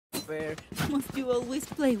unfair. Must you always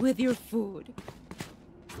play with your food?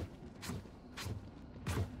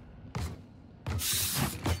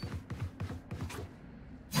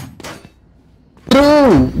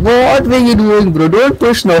 Bro, what were you doing, bro? Don't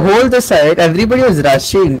push, no. Hold the side. Everybody was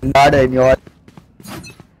rushing. Not in your.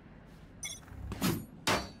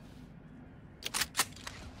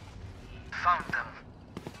 Found them.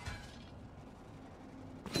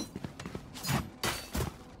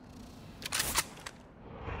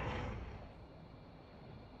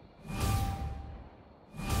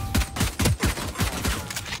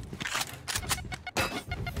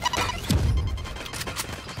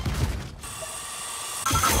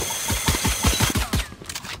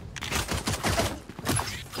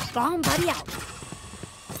 Bomb buddy out.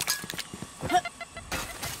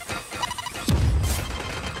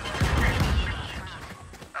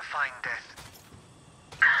 A fine death.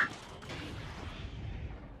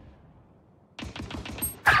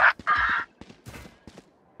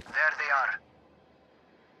 There they are.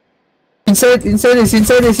 Inside this.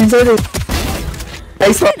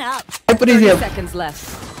 Nice one. 30 seconds left.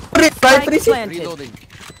 Planted. Reloading.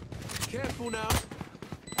 Careful now.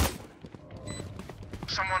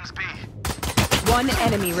 Someone's B. One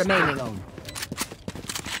enemy remaining.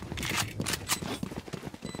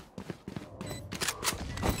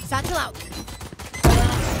 Satchel out.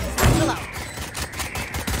 Satchel out.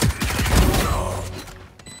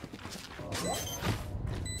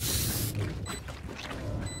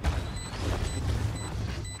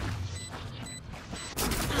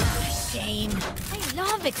 Shame. I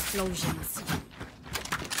love explosions.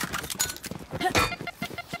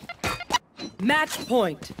 Match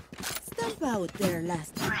point. Stamp out their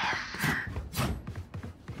last breath.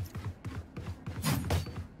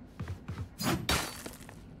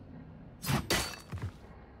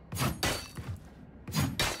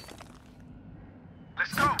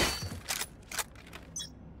 Let's go.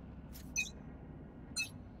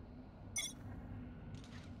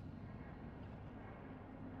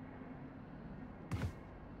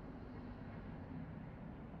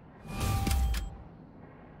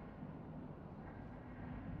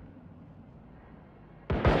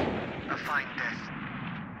 A fine death.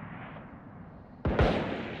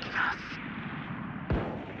 Enough.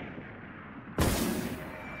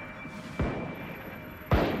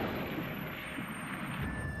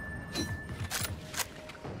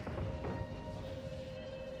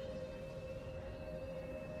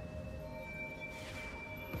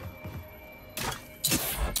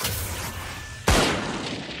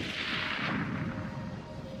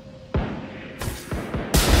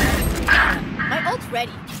 My ult's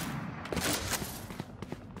ready.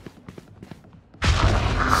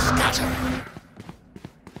 Scatter.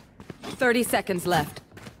 30 seconds left.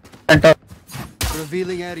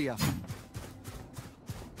 Revealing area.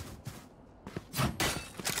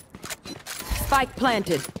 Spike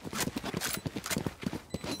planted.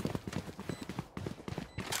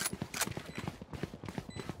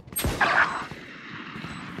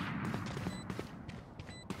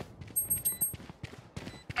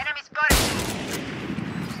 Enemy spotted.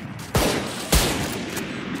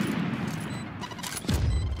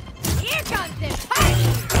 Here comes the party.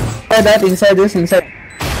 Inside this.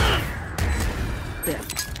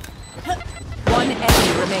 One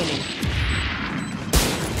enemy remaining.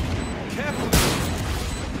 Careful.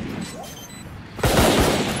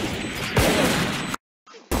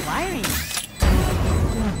 Wiring.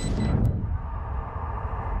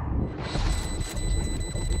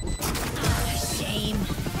 Shame.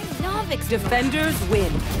 I love explosions. Defenders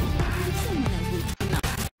win.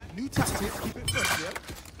 New tactics. Keep it fresh, yeah?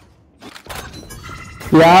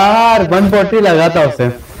 यार 140 लगा था उसे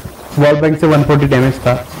wall bank से 140 damage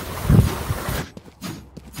था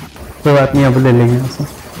कोई बात नहीं अब ले लेंगे उसे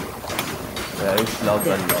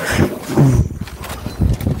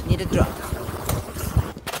Need a drop.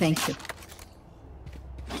 Thank you.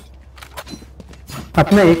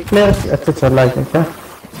 अपना एक प्लेयर अच्छा चल रहा है क्या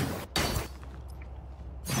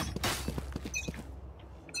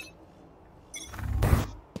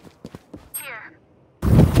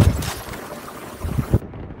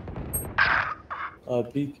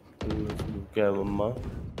अभी क्या मम्मा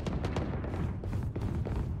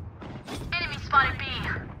Enemy spotted B.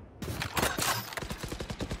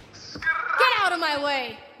 Get out of my way.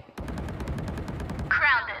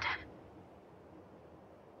 Grounded.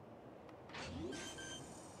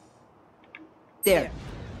 There.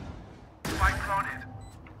 Spike planted.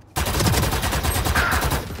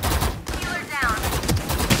 Healer down.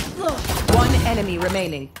 One enemy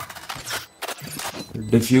remaining.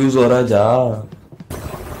 Diffuse हो रहा जा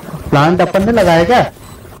प्लांट अपन ने लगाया क्या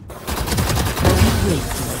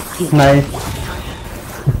Nice.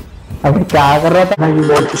 अबे क्या कर रहा था? You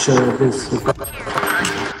want to show this?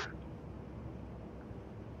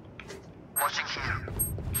 Watching here.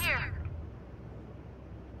 Here.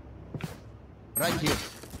 Right here.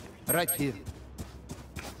 Right here.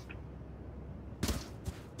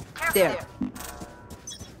 There.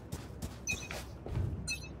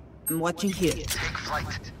 I'm watching here. Take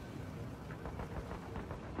flight.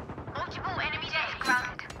 Multiple enemies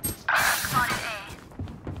grounded. Spotted A.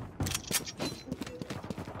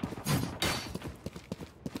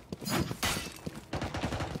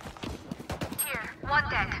 Here. One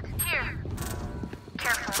dead. Here.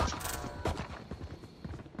 Careful.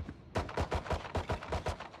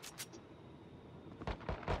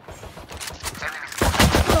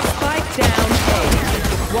 Spike down A.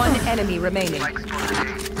 One enemy remaining.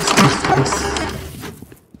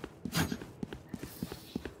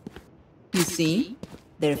 You see?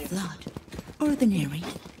 They're flawed. Ordinary.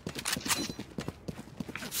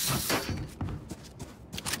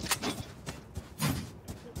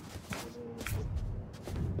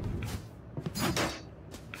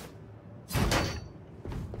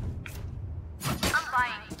 I'm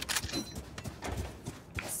buying.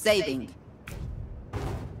 Saving.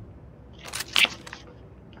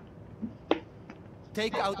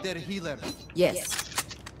 Take out their healer. Yes.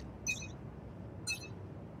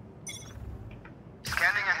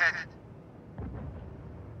 Scanning ahead.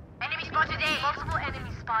 Enemy spotted A. Multiple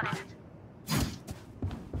enemies spotted.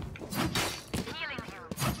 Healing you.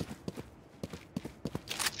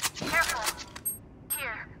 Careful.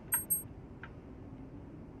 Here.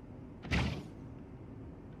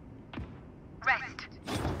 Rest.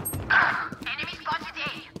 Enemy spotted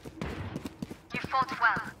A. You fought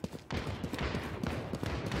well.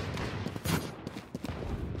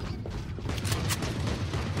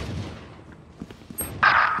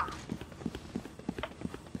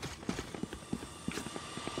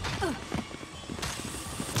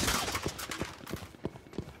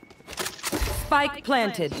 Spike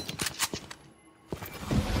planted.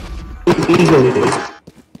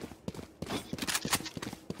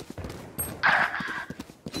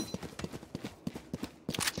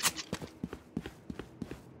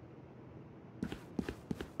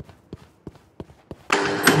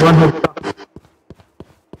 One hit.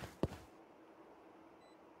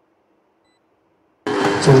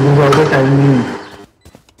 Changing all the timing.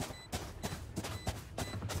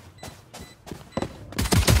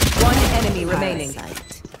 One enemy remaining.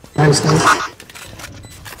 Nice, nice.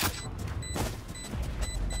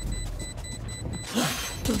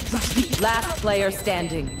 Last player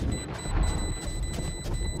standing.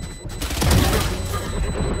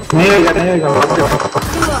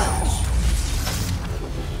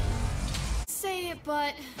 Say it,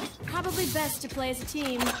 but probably best to play as a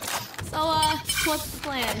team. So, what's the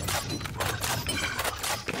plan?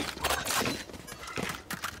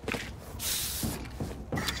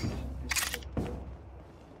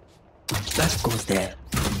 That goes there.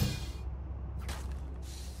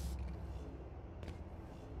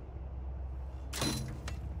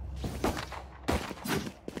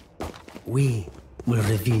 We will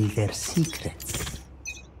reveal their secrets.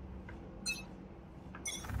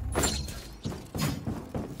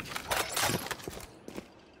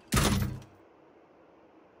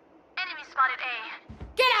 Enemy spotted A.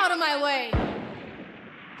 Get out of my way!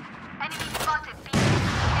 Enemy spotted B.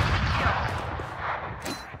 Enemy killed.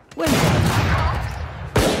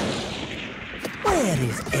 Where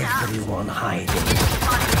is everyone hiding?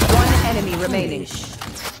 One enemy remaining.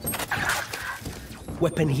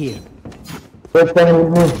 Weapon here.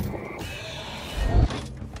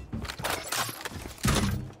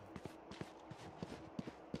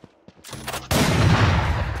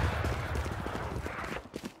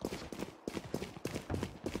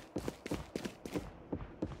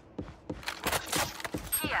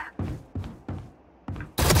 Here.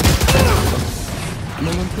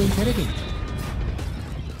 No one to interrogate.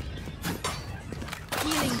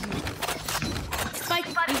 Healing you. Spike,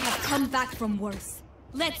 we have come back from worse.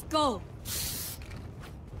 Let's go!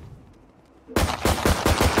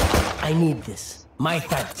 I need this. My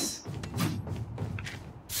thanks.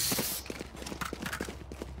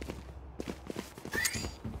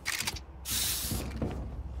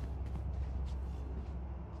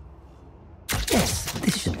 Yes,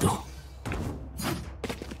 this should do.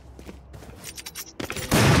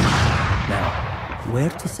 Now, where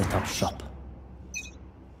to set up shop?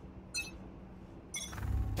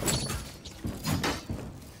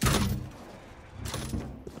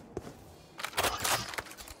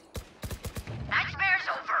 Nightmare's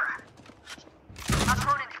over.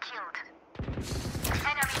 Opponent killed.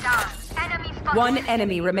 Enemy down. Enemy spotted. One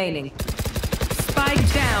enemy remaining.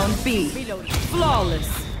 Spike down B. Flawless.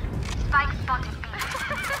 Spike spotted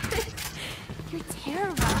B. You're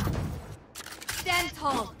terrible. Stand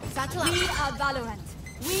tall. Satchel We out. are Valorant.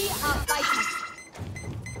 We are fighters.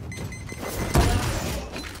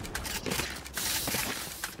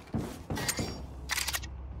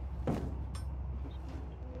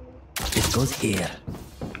 It goes here.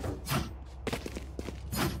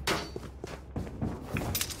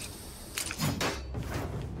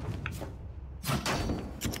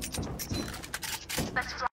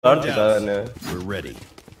 और दिखा मैंने We're ready.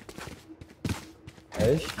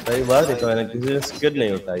 Ayush कई बार देखा मैंने किसी में skill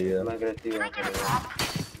नहीं होता ये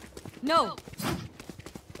No.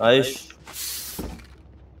 Ayush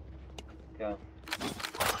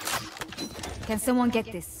Can someone get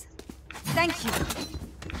this? Thank you.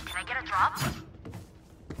 Can I get a drop?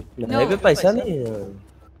 मेरे पे पैसा नहीं है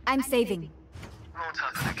I'm saving.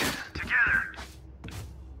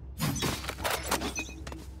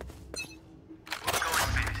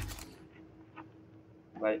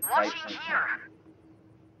 Watching here.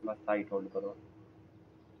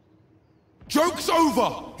 Joke's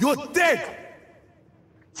over! You're dead!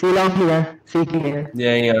 See long here. See clear.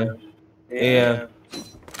 yeah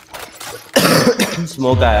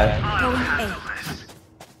smoke आया Going A.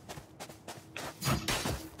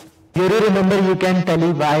 You do remember you can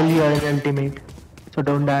tele while you are in ultimate. So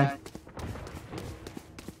don't die.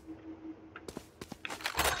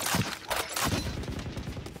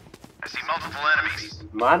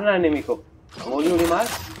 मारना enemy को गोली उड़ी मार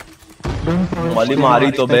Don't fall. वाली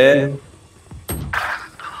मारी तो बे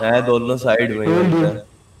है दोनों साइड में ही है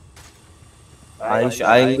आयुष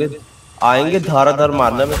आएंगे आएंगे धाराधार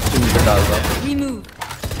मारना मैं स्किल पे डालूंगा We move.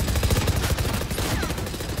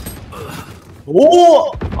 ओ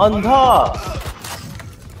अंधा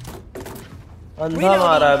अंधा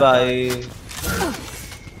मारा है भाई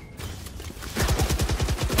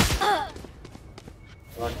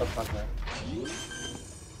व्हाट द फक है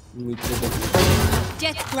नीचे से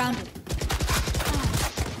Jet grounded.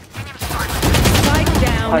 Spike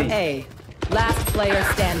down A. Last player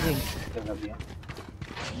standing. जगह दिया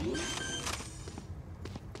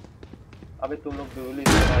अबे तुम लोग ड्यूलिस्ट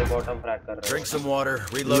भाई बॉटम फ्रैग कर रहे हो Drink some water,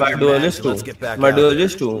 मैं reload your mag, dualist and let's get back हूँ मैं out.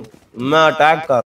 डुअलिस्ट हूँ मैं अटैक कर